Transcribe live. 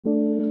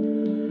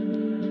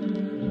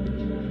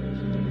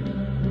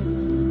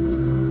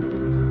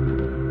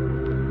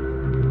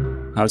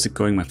How's it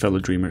going, my fellow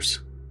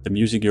dreamers? The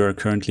music you are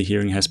currently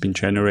hearing has been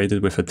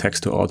generated with a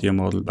text-to-audio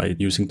model by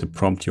using the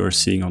prompt you are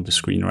seeing on the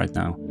screen right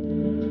now.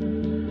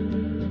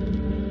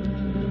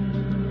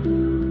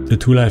 The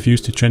tool I've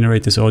used to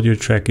generate this audio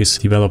track is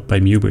developed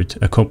by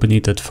Mubert, a company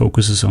that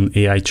focuses on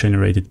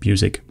AI-generated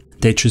music.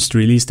 They just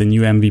released a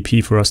new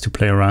MVP for us to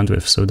play around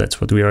with, so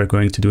that's what we are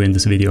going to do in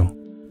this video.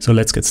 So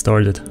let's get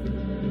started.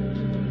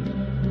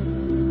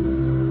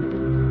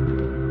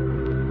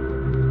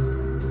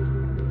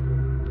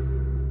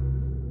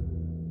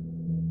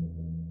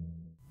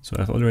 So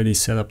I've already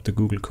set up the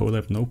Google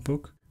Colab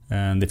notebook,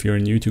 and if you're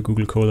new to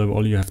Google Colab,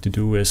 all you have to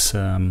do is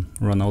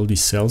run all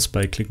these cells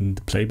by clicking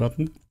the play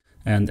button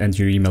and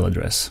enter your email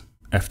address.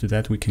 After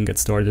that, we can get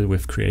started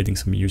with creating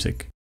some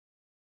music.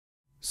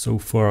 So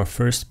for our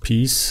first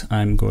piece,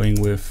 I'm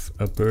going with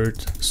a bird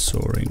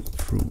soaring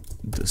through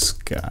the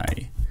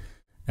sky.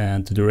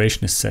 And the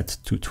duration is set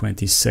to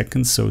 20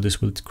 seconds, so this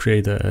will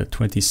create a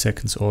 20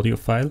 seconds audio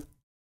file.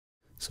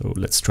 So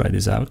let's try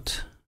this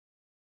out.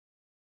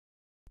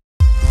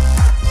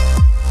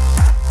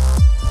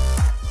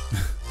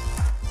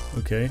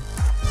 Okay.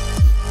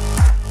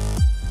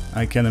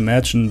 I can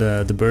imagine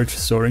the bird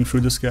soaring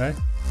through the sky.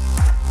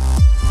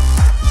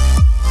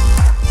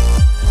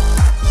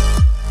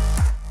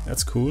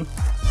 That's cool.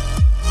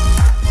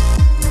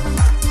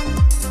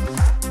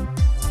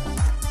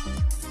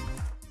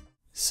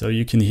 So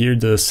you can hear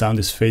the sound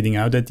is fading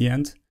out at the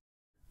end.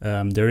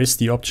 There is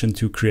the option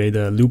to create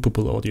a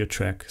loopable audio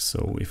track.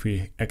 So if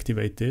we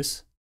activate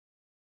this,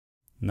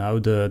 now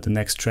the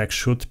next track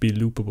should be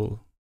loopable.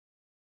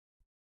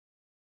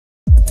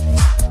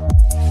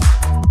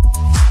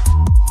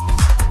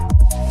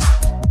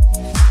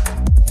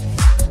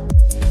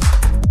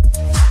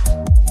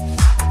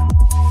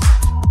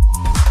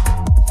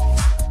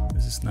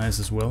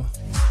 Nice as well.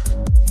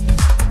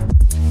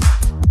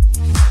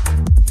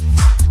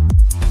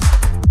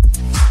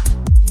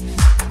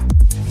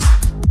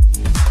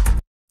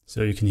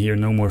 So you can hear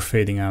no more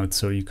fading out,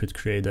 so you could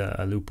create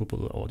a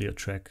loopable audio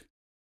track.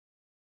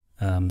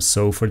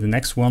 So for the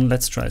next one,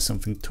 let's try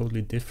something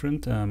totally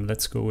different.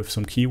 Let's go with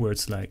some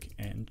keywords like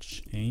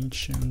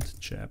ancient,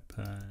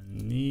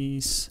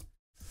 Japanese,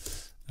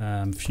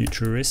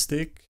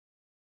 futuristic,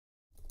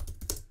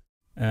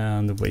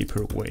 and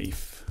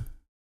vaporwave.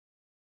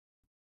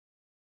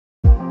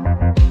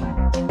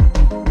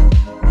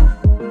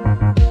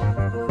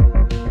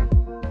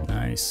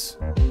 Nice.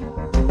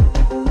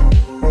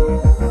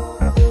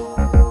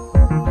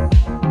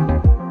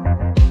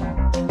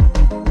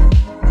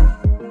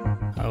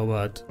 How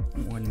about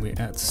when we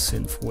add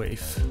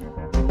synthwave?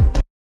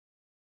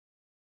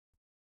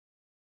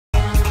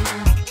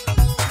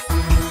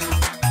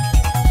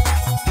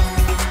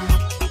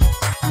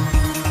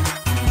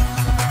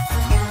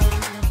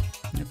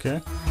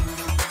 Okay.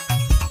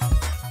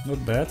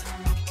 Not bad.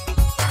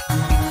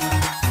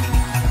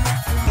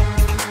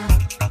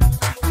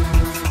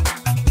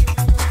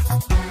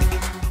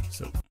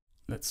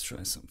 Let's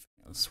try something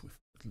else with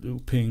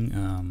looping.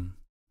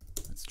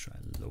 Let's try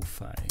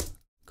lo-fi,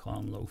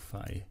 calm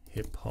lo-fi,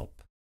 hip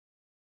hop.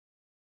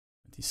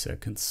 20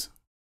 seconds.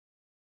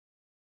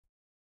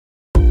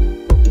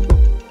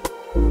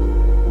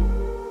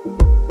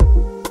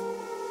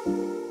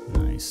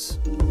 Nice.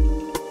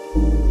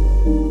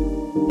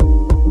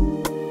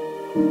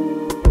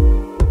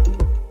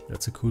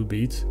 That's a cool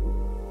beat.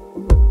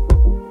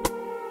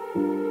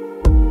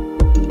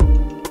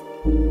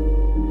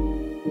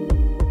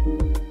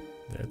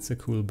 That's a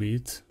cool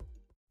beat.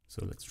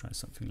 So let's try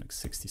something like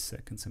 60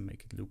 seconds and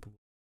make it loopable.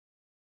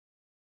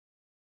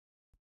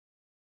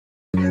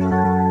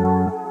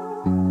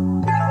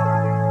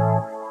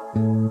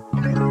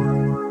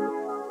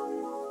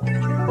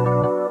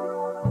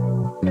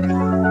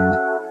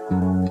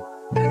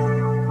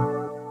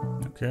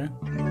 Okay.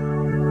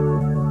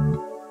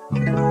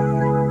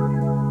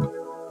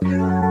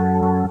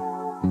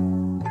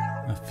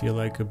 I feel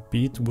like a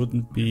beat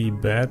wouldn't be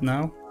bad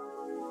now.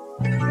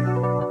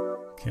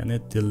 Can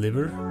it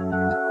deliver?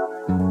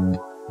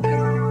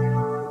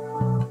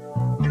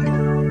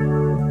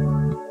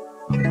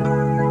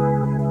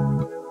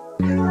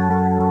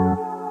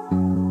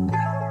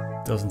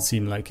 Doesn't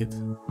seem like it.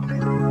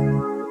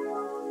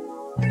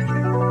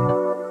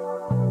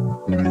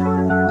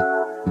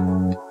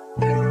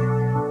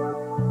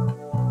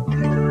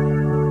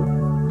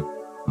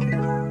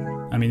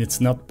 I mean,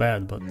 it's not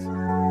bad, but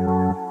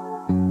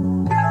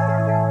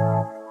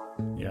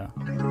yeah.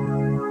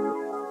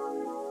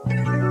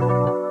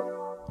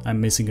 I'm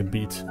missing a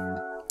beat,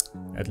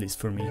 at least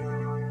for me.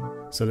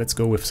 So let's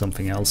go with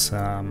something else.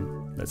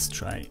 Let's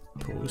try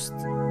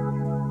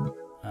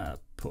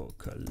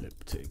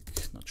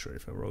post-apocalyptic. Not sure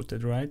if I wrote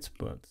that right,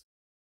 but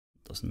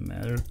doesn't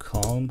matter.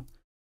 Calm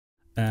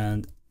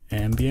and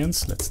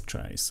ambience. Let's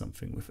try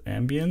something with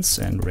ambience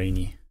and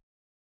rainy.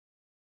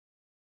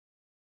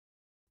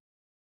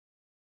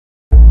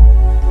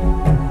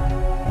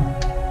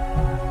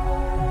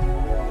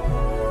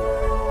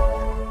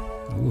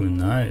 Ooh,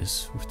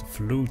 nice, with the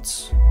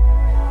flutes.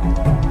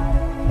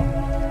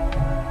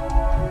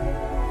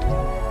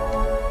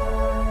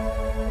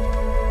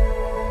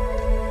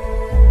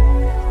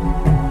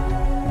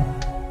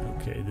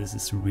 this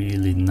is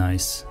really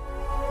nice.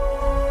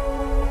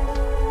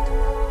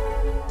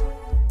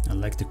 I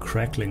like the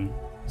crackling,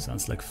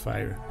 sounds like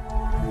fire.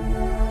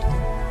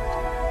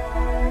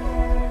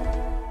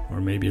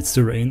 Or maybe it's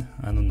the rain,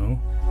 I don't know.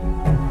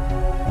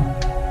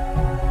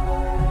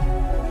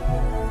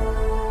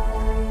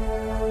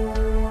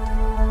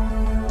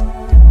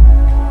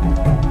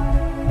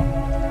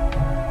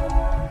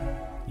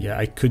 Yeah,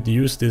 I could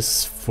use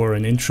this for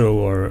an intro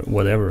or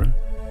whatever.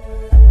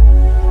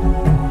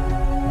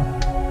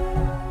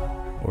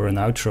 Or an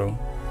outro.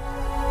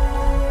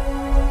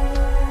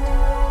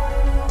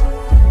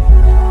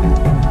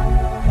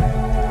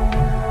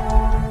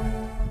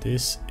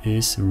 This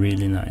is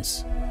really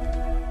nice.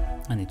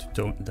 I need to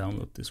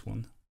download this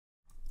one.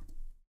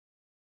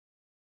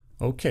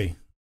 Okay.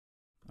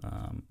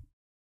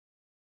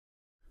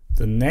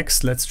 The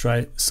next, let's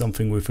try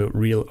something with a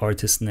real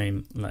artist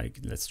name. Like,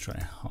 let's try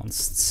Hans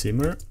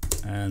Zimmer.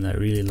 And I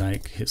really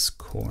like his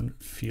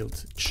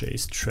Cornfield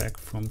Chase track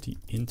from the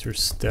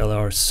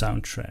Interstellar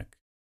soundtrack.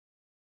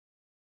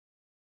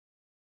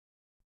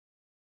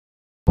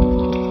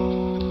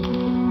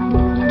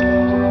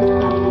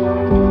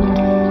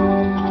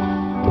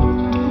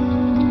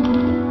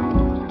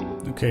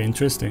 Okay,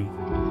 interesting.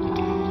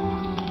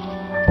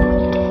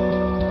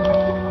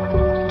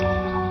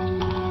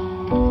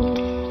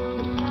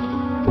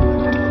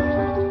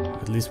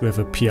 At least we have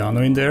a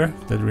piano in there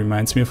that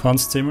reminds me of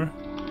Hans Zimmer.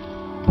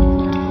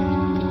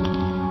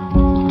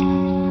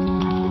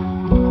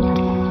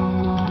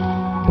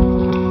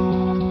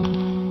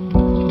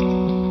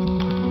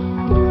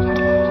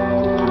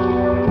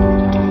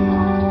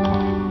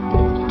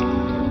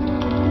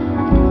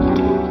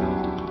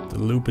 The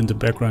loop in the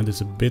background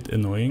is a bit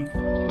annoying.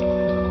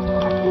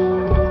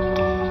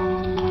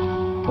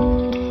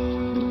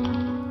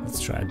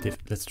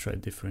 Let's try a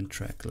different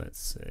track. Let's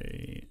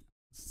say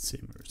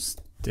Zimmer's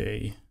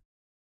Day.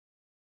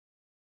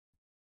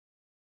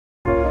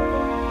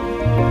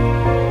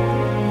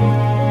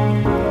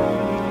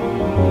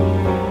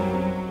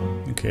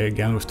 Okay,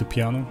 again with the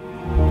piano.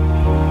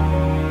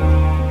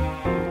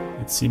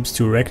 It seems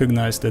to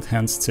recognize that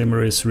Hans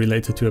Zimmer is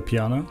related to a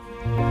piano.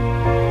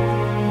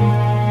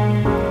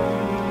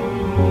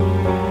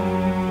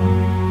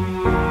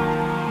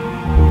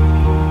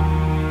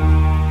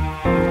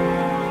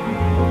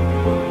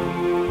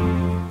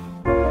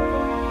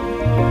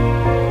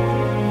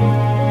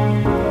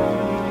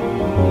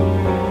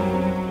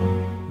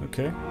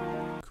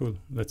 Cool,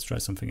 let's try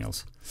something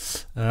else.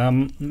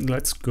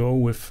 Let's go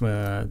with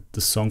the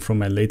song from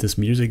my latest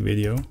music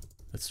video.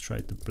 Let's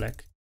try the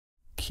Black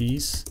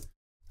Keys.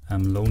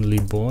 I'm Lonely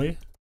Boy.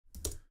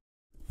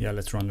 Yeah,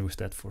 let's run with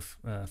that for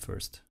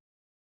first.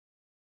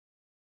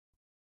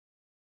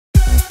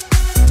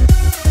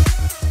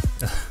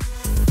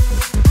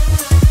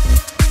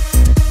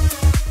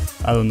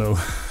 I don't know.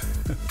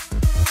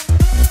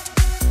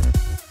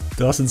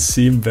 Doesn't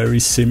seem very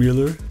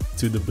similar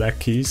to the Black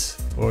Keys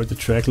or the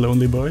track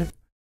Lonely Boy.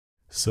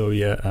 So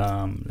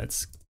yeah,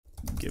 let's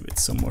give it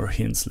some more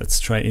hints. Let's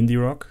try indie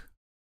rock.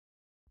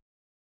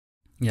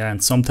 Yeah,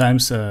 and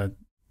sometimes the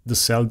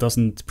cell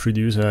doesn't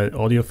produce an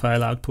audio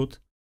file output.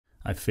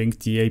 I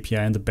think the API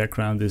in the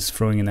background is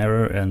throwing an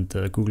error and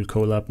the Google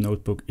Colab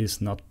notebook is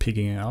not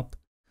picking it up.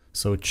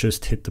 So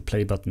just hit the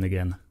play button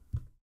again.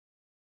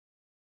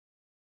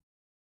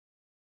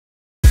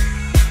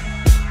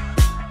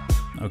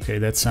 Okay,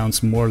 that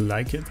sounds more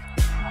like it.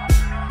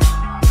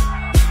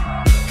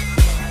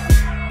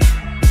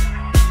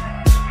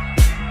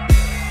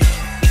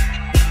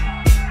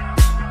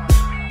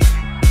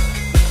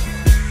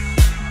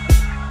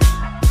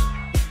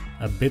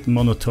 A bit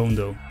monotone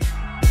though.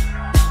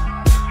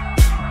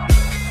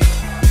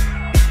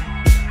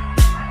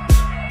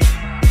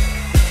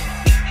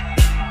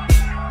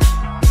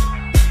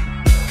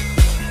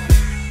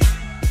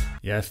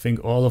 Yeah, I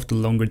think all of the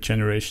longer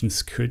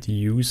generations could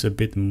use a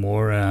bit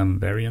more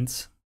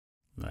variance.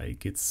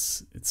 Like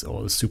it's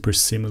all super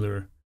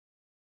similar,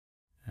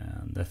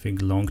 and I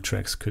think long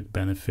tracks could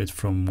benefit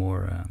from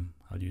more.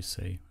 How do you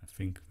say? I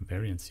think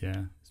variance.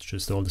 Yeah, it's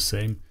just all the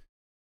same.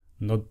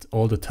 Not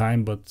all the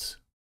time, but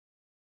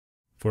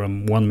for a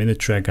 1 minute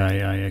track,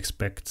 I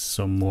expect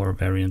some more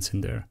variance in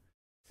there.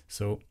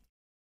 So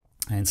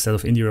instead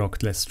of indie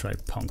rock, let's try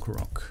punk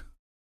rock.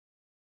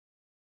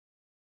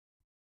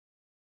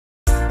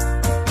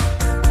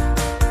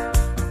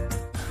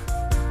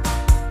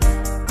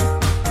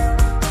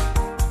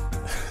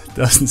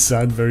 Doesn't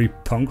sound very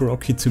punk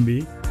rocky to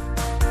me.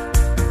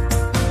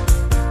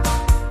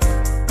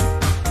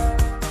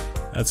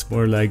 That's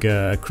more like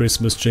a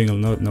Christmas jingle,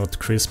 not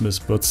Christmas,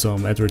 but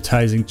some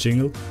advertising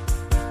jingle.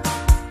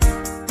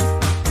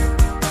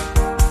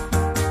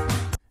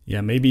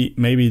 Yeah,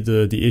 maybe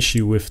the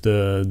issue with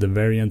the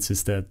variance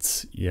is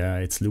that, yeah,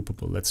 it's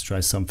loopable. Let's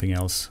try something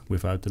else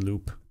without the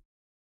loop.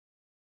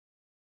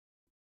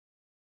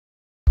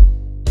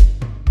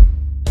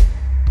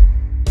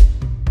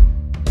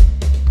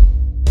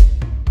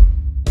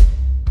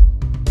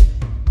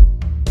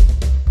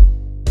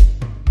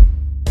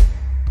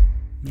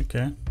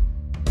 Okay.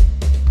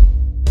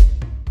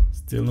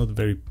 Still not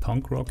very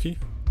punk rocky.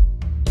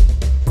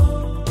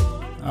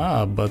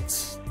 Ah,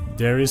 but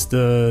there is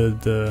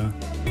the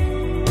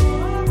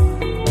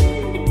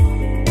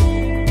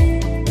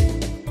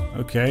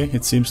okay,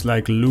 it seems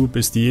like loop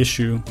is the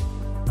issue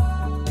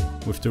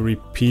with the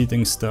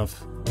repeating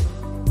stuff.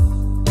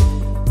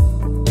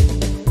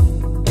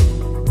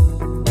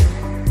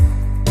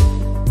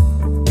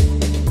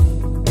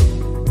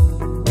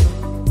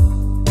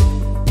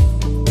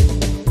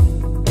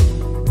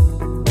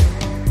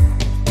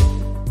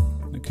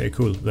 Okay,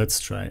 cool.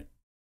 Let's try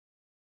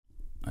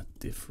a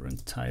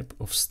different type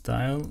of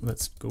style.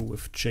 Let's go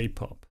with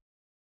J-pop.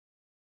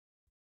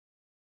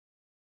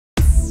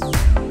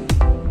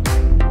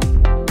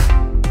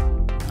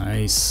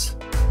 Nice.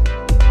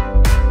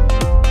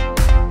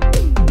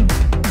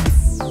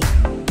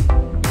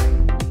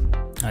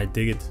 I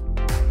dig it.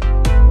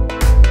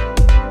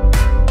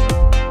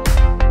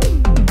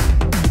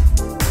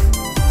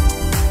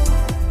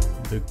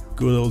 The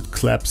good old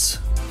claps.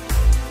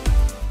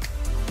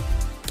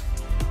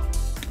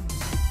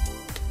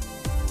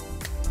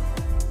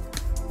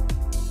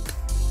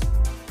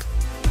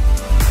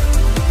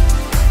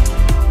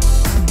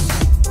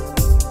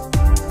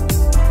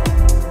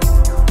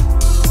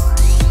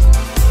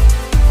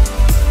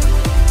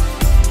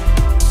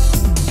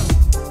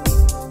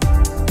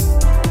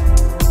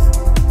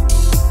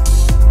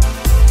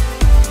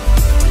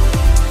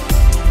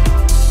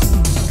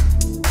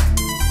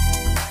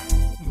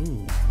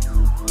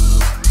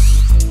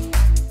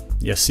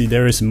 Yeah, see,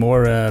 there is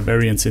more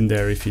variance in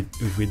there if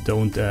we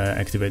don't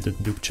activate the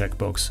Duke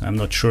checkbox. I'm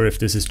not sure if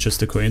this is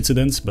just a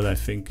coincidence, but I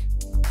think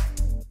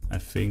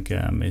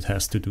it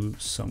has to do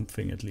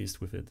something at least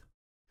with it.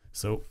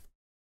 So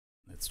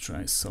let's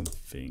try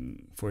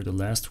something for the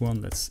last one.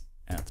 Let's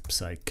add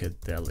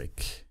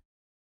psychedelic.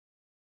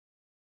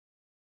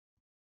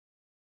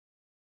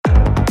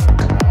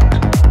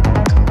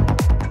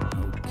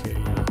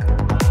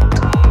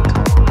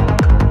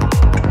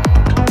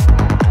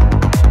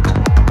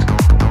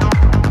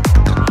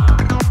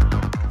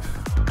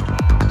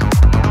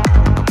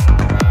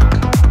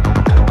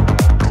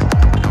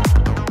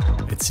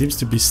 Seems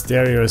to be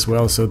stereo as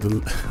well, so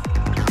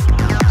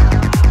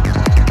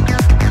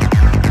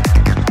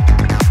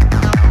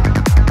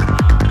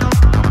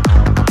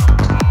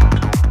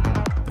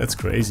that's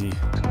crazy.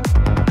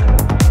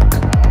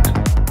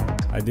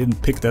 I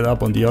didn't pick that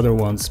up on the other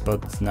ones,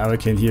 but now I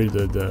can hear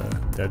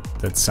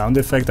that sound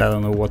effect. I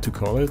don't know what to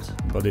call it,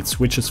 but it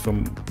switches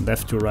from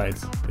left to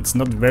right. It's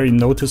not very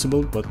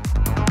noticeable, but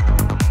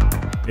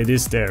it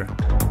is there.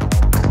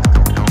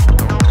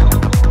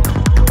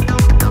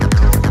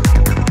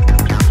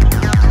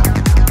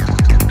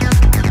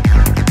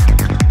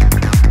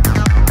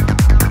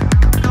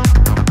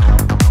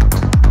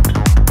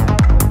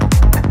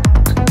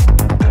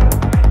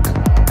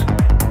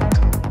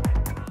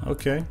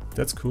 Okay,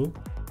 that's cool.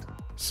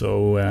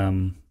 So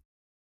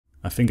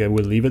I think I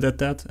will leave it at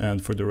that, and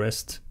for the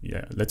rest,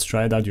 yeah, let's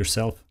try it out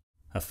yourself.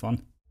 Have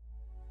fun.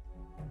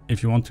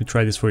 If you want to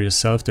try this for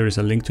yourself, there is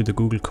a link to the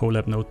Google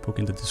Colab notebook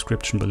in the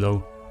description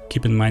below.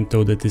 Keep in mind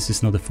though that this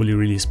is not a fully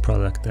released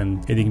product,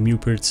 and hitting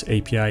Mubert's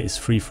API is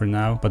free for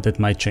now, but that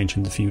might change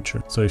in the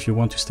future. So if you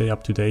want to stay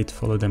up to date,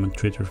 follow them on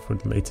Twitter for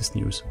the latest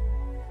news.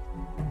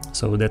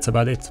 So that's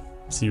about it.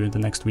 See you in the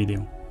next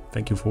video.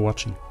 Thank you for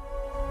watching.